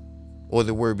 Or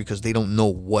they're worried because they don't know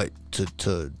what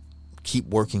to keep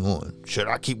working on. Should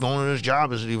I keep going to this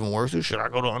job? Is it even worth it? Should I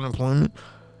go to unemployment?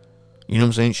 You know what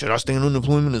I'm saying? Should I stay in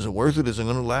unemployment? Is it worth it? Is it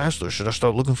going to last? Or should I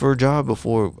start looking for a job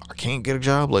before I can't get a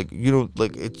job? Like, you know,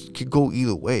 like it could go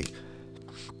either way.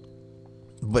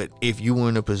 But if you were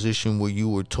in a position where you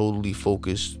were totally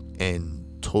focused and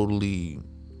totally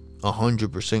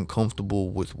 100% comfortable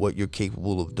with what you're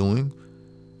capable of doing,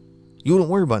 you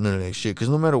wouldn't worry about none of that shit. Because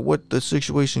no matter what the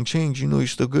situation changed, you know you're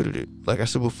still good at it. Like I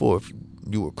said before, if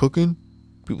you were cooking,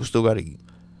 people still got to eat.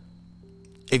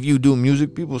 If you do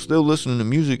music, people still listening to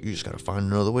music. You just gotta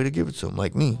find another way to give it to them.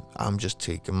 Like me, I'm just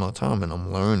taking my time and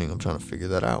I'm learning. I'm trying to figure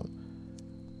that out.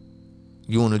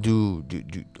 You want to do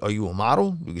are you a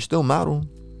model? You can still model.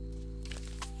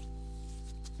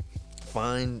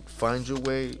 Find your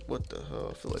way. What the hell?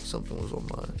 I feel like something was on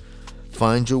mine.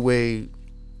 Find your way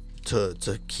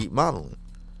to keep modeling.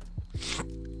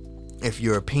 If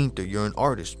you're a painter, you're an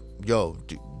artist. Yo,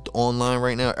 online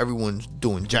right now, everyone's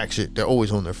doing jack shit. They're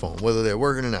always on their phone, whether they're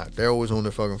working or not. They're always on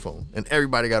their fucking phone, and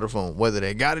everybody got a phone, whether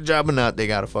they got a job or not. They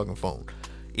got a fucking phone.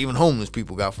 Even homeless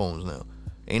people got phones now.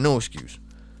 Ain't no excuse.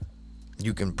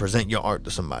 You can present your art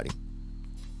to somebody.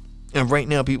 And right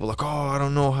now, people are like, oh, I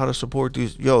don't know how to support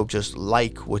these. Yo, just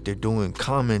like what they're doing,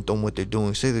 comment on what they're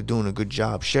doing, say they're doing a good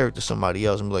job, share it to somebody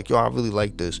else, and be like, yo, I really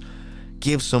like this.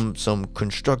 Give some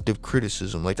constructive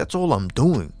criticism. Like, that's all I'm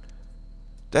doing.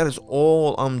 That is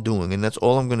all I'm doing, and that's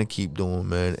all I'm gonna keep doing,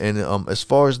 man. And as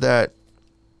far as that,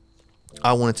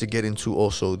 I wanted to get into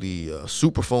also the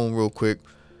Superphone real quick.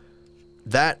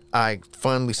 That I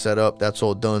finally set up. That's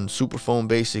all done. Superphone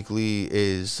basically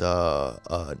is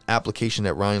an application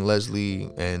that Ryan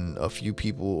Leslie and a few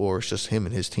people, or it's just him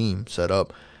and his team, set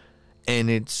up, and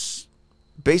it's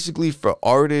basically for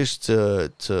artists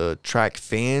to track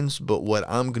fans. But what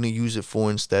I'm gonna use it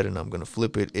for instead, and I'm gonna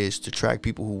flip it, is to track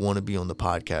people who want to be on the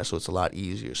podcast, so it's a lot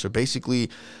easier. So basically,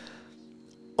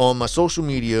 on my social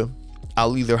media,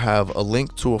 I'll either have a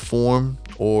link to a form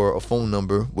or a phone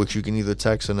number, which you can either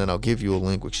text, and then I'll give you a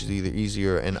link, which is either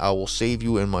easier, and I will save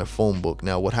you in my phone book.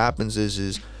 Now, what happens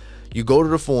is you go to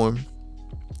the form,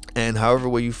 and however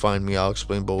way you find me, I'll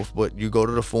explain both, but you go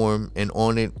to the form, and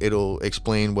on it, it'll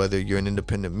explain whether you're an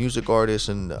independent music artist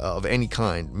and of any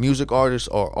kind, music artist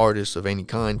or artists of any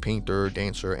kind, painter,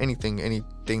 dancer, anything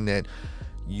that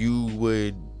you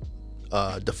would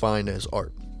define as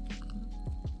art.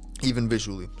 Even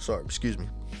visually, excuse me.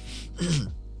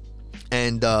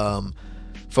 And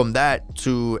from that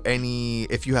to any,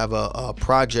 if you have a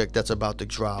project that's about to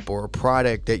drop, or a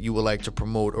product that you would like to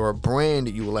promote, or a brand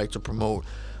that you would like to promote,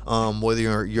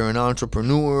 whether you're an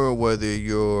entrepreneur, whether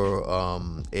you're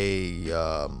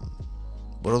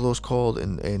what are those called?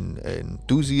 An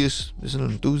enthusiast? Is it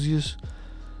an enthusiast?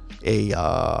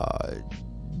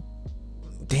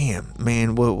 Damn,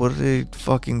 man, what are they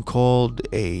fucking called?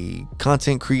 A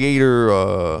content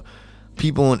creator,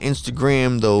 people on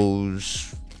Instagram,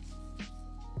 those,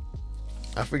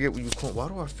 I forget what you call. Why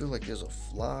do I feel like there's a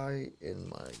fly in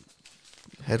my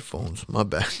headphones? My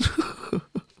bad.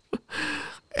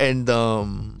 And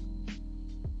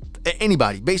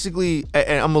anybody, basically,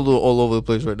 and I'm a little all over the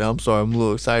place right now. I'm sorry, I'm a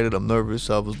little excited, I'm nervous.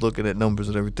 I was looking at numbers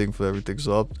and everything,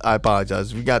 so I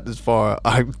apologize. If we got this far,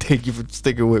 I thank you for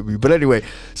sticking with me. But anyway,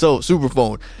 so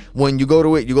Superphone, when you go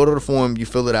to it, you go to the form, you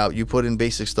fill it out, you put in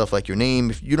basic stuff like your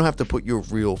name. If you don't have to put your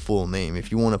real full name.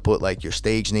 If you want to put like your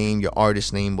stage name, your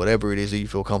artist name, whatever it is that you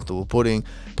feel comfortable putting,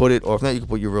 put it. Or if not, you can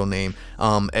put your real name.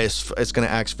 It's gonna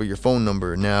ask for your phone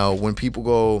number. Now, when people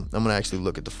go, I'm gonna actually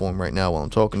look at the form right now while I'm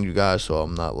talking to you guys, so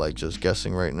I'm not like just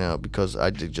guessing right now, because I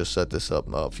did just set this up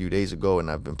a few days ago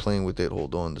and I've been playing with it.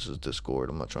 Hold on, this is Discord.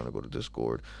 I'm not trying to go to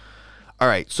Discord. All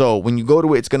right, so when you go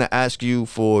to it, it's going to ask you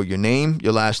for your name,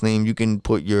 your last name. You can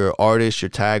put your artist, your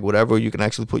tag, whatever. You can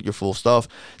actually put your full stuff.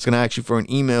 It's going to ask you for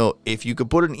an email. If you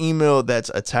could put an email that's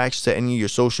attached to any of your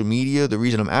social media, the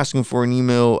reason I'm asking for an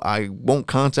email, I won't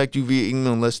contact you via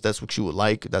email unless that's what you would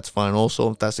like. That's fine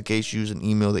also. If that's the case, use an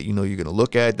email that you know you're going to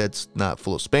look at that's not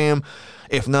full of spam.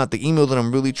 If not, the email that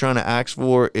I'm really trying to ask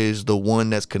for is the one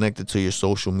that's connected to your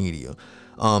social media.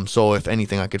 So if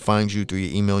anything, I could find you through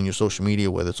your email and your social media,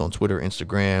 whether it's on Twitter,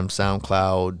 Instagram,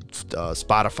 SoundCloud,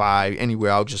 Spotify,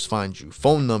 anywhere. I'll just find you.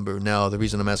 Phone number. Now, the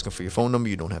reason I'm asking for your phone number,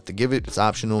 you don't have to give it. It's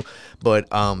optional. But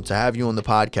to have you on the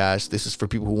podcast, this is for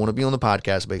people who want to be on the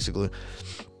podcast, basically.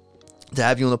 To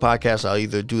have you on the podcast, I'll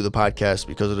either do the podcast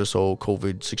because of this whole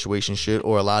COVID situation shit,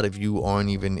 or a lot of you aren't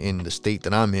even in the state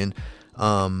that I'm in.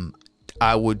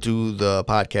 I would do the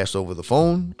podcast over the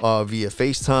phone, via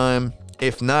FaceTime.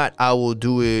 If not, I will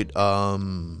do it,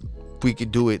 we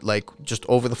could do it like just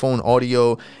over the phone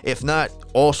audio. If not,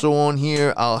 also on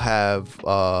here, I'll have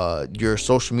your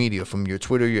social media, from your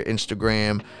Twitter, your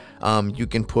Instagram. You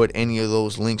can put any of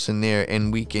those links in there,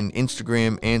 and we can,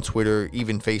 Instagram and Twitter,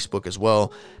 even Facebook as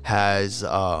well, has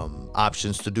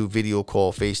options to do video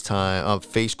call, FaceTime,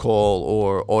 face call,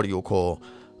 or audio call.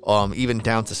 even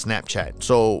down to Snapchat.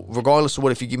 So regardless of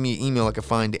what, if you give me an email, I can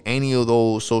find any of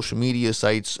those social media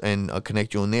sites and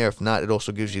connect you on there. If not, it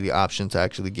also gives you the option to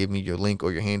actually give me your link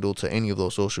or your handle to any of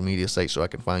those social media sites so I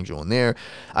can find you on there.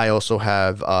 I also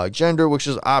have gender, which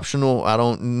is optional. I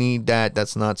don't need that.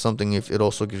 That's not something. If it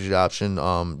also gives you the option,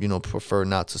 prefer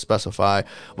not to specify,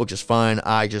 which is fine.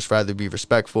 I just rather be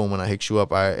respectful. When I hit you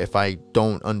up, if I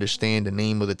don't understand the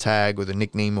name of the tag or the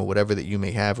nickname or whatever that you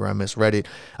may have, or I misread it,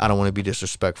 I don't want to be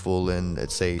disrespectful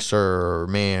and say sir or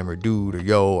ma'am or dude or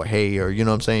yo or hey, or you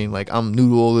know what I'm saying. Like, I'm new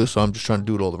to all this, so I'm just trying to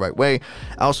do it all the right way.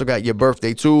 I also got your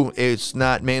birthday too. It's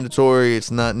not mandatory.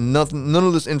 It's not nothing. None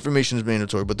of this information is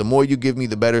mandatory, but the more you give me,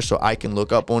 the better, so I can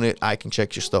look up on it. I can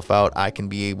check your stuff out. I can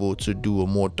be able to do a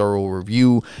more thorough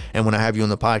review, and when I have you on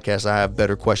the podcast, I have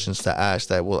better questions to ask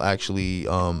that will actually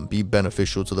be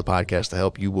beneficial to the podcast to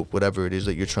help you with whatever it is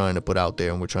that you're trying to put out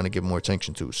there and we're trying to give more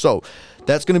attention to. So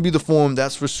that's going to be the form.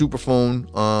 That's for Superphone.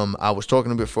 I was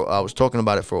talking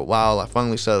about it for a while. I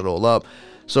finally set it all up.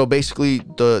 So basically,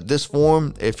 this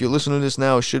form, if you're listening to this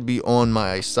now, it should be on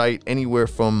my site, anywhere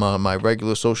from my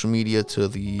regular social media to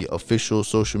the official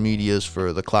social medias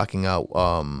for the Clocking Out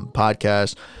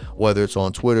podcast, whether it's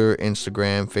on Twitter,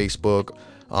 Instagram, Facebook.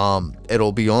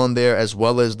 It'll be on there, as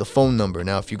well as the phone number.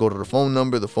 Now, if you go to the phone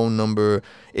number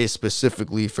is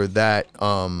specifically for that.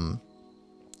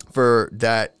 For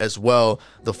that as well,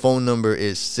 the phone number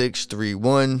is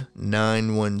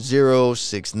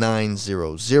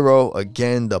 631-910-6900.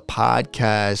 Again, the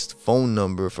podcast phone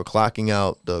number for Clocking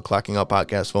Out, the Clocking Out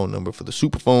podcast phone number for the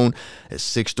Superphone is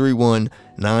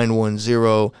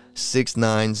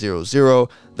 631-910-6900.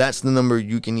 That's the number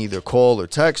you can either call or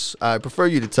text. I prefer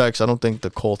you to text. I don't think the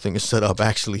call thing is set up,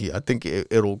 actually. I think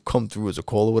it'll come through as a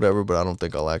call or whatever, but I don't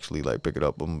think I'll actually pick it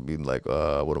up and be like,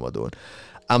 what am I doing?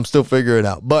 I'm still figuring it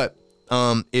out. But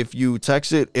if you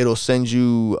text it, it'll send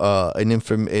you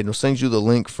it'll send you the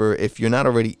link for, if you're not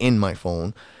already in my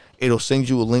phone, it'll send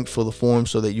you a link for the form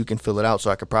so that you can fill it out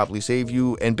so I could properly save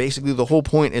you. And basically the whole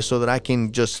point is so that I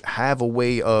can just have a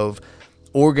way of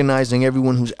organizing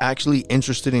everyone who's actually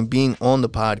interested in being on the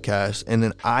podcast, and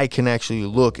then I can actually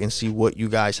look and see what you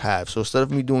guys have. So instead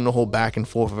of me doing the whole back and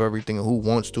forth of everything and who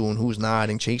wants to and who's not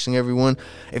and chasing everyone,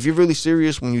 if you're really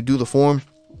serious when you do the form,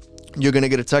 you're going to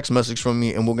get a text message from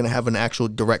me and we're going to have an actual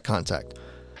direct contact.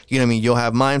 You know what I mean? You'll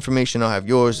have my information, I'll have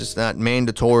yours. It's not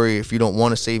mandatory. If you don't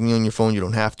want to save me on your phone, you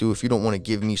don't have to. If you don't want to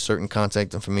give me certain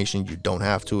contact information, you don't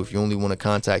have to. If you only want to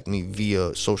contact me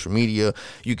via social media,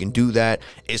 you can do that.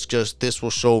 It's just, this will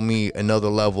show me another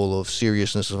level of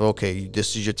seriousness of, okay,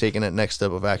 this is, you're taking that next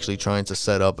step of actually trying to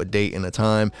set up a date and a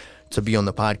time to be on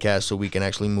the podcast so we can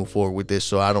actually move forward with this,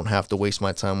 so I don't have to waste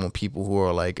my time on people who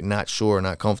are not sure,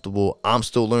 not comfortable. I'm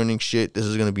still learning shit. This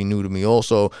is going to be new to me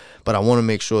also, but I want to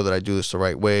make sure that I do this the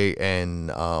right way and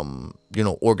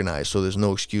organized, so there's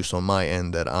no excuse on my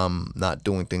end that I'm not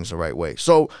doing things the right way.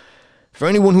 So for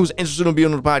anyone who's interested in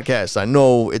being on the podcast, I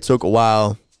know it took a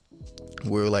while.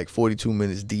 We're 42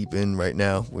 minutes deep in right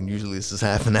now, when usually this is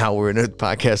half an hour, and the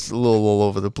podcast is a little all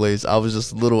over the place. I was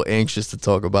just a little anxious to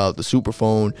talk about the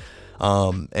Superphone.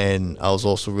 And I was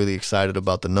also really excited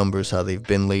about the numbers, how they've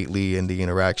been lately, and the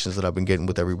interactions that I've been getting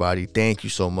with everybody. Thank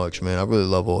you so much, man. I really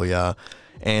love all y'all.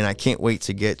 And I can't wait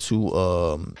to get to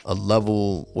a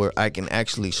level where I can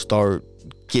actually start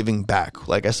giving back.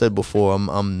 Like I said before,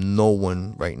 I'm no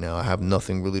one right now. I have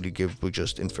nothing really to give but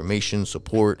just information,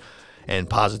 support, and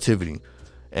positivity.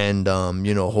 And,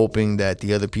 hoping that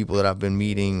the other people that I've been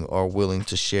meeting are willing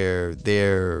to share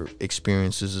their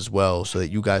experiences as well, so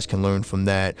that you guys can learn from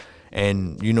that.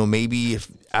 And, maybe if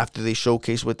after they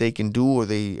showcase what they can do, or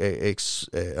they,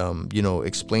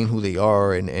 explain who they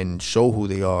are and show who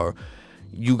they are,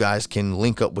 you guys can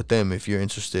link up with them if you're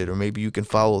interested, or maybe you can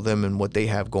follow them and what they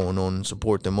have going on and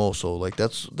support them also.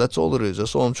 That's all it is.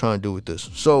 That's all I'm trying to do with this.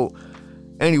 So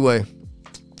anyway,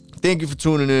 thank you for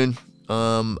tuning in.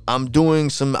 I'm doing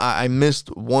I missed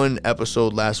one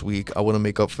episode last week. I want to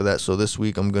make up for that. So this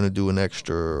week I'm going to do an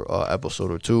extra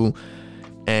episode or two.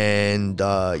 And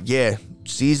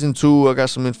season 2, I got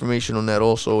some information on that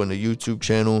also in the YouTube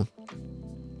channel.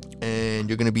 And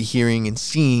you're going to be hearing and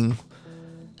seeing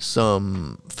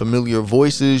some familiar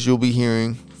voices. You'll be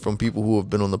hearing from people who have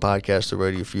been on the podcast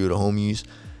already, a few of the homies.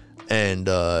 And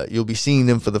you'll be seeing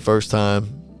them for the first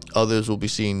time. Others will be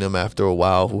seeing them after a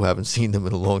while who haven't seen them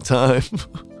in a long time.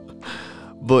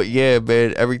 But yeah,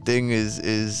 man, everything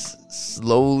is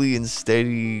slowly and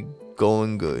steady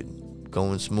going good,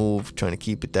 going smooth, trying to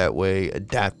keep it that way,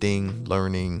 adapting,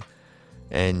 learning,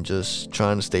 and just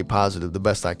trying to stay positive the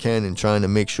best I can, and trying to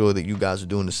make sure that you guys are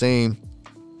doing the same.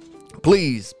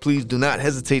 Please do not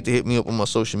hesitate to hit me up on my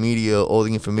social media. All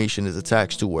the information is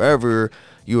attached to wherever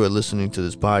you are listening to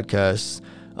this podcast.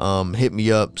 Hit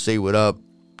me up, say what up.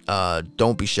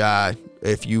 Don't be shy.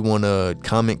 If you want to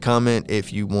comment.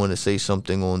 If you want to say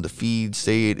something on the feed,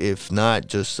 say it. If not,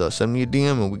 just send me a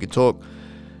DM and we can talk.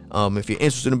 If you're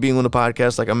interested in being on the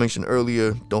podcast, like I mentioned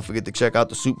earlier, don't forget to check out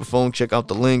the Superphone. Check out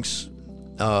the links.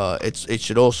 It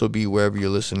should also be wherever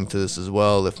you're listening to this as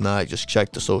well. If not, just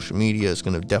check the social media. It's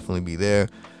going to definitely be there.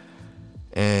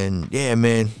 And yeah,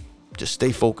 man, just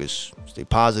stay focused. Stay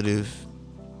positive.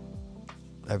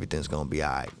 Everything's going to be all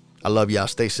right. I love y'all.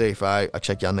 Stay safe, all right? I'll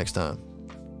check y'all next time.